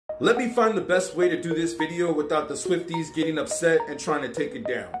Let me find the best way to do this video without the Swifties getting upset and trying to take it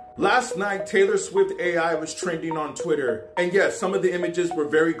down. Last night, Taylor Swift AI was trending on Twitter. And yes, some of the images were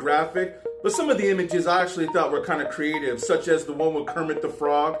very graphic, but some of the images I actually thought were kind of creative, such as the one with Kermit the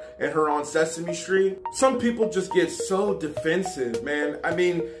Frog and her on Sesame Street. Some people just get so defensive, man. I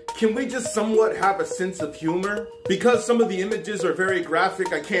mean, can we just somewhat have a sense of humor? Because some of the images are very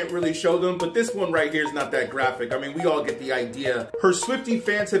graphic, I can't really show them, but this one right here is not that graphic. I mean, we all get the idea. Her Swiftie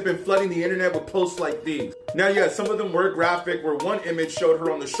fans have been flooding the internet with posts like these. Now, yeah, some of them were graphic, where one image showed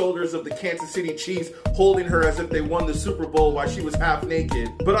her on the shoulders of the Kansas City Chiefs holding her as if they won the Super Bowl while she was half naked.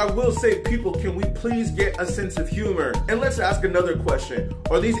 But I will say, people, can we please get a sense of humor? And let's ask another question.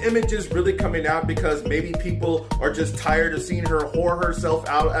 Are these images really coming out because maybe people are just tired of seeing her whore herself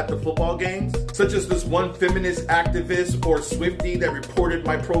out at the football games? Such as this one feminist activist or Swiftie that reported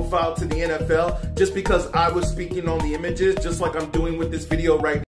my profile to the NFL just because I was speaking on the images, just like I'm doing with this video right now.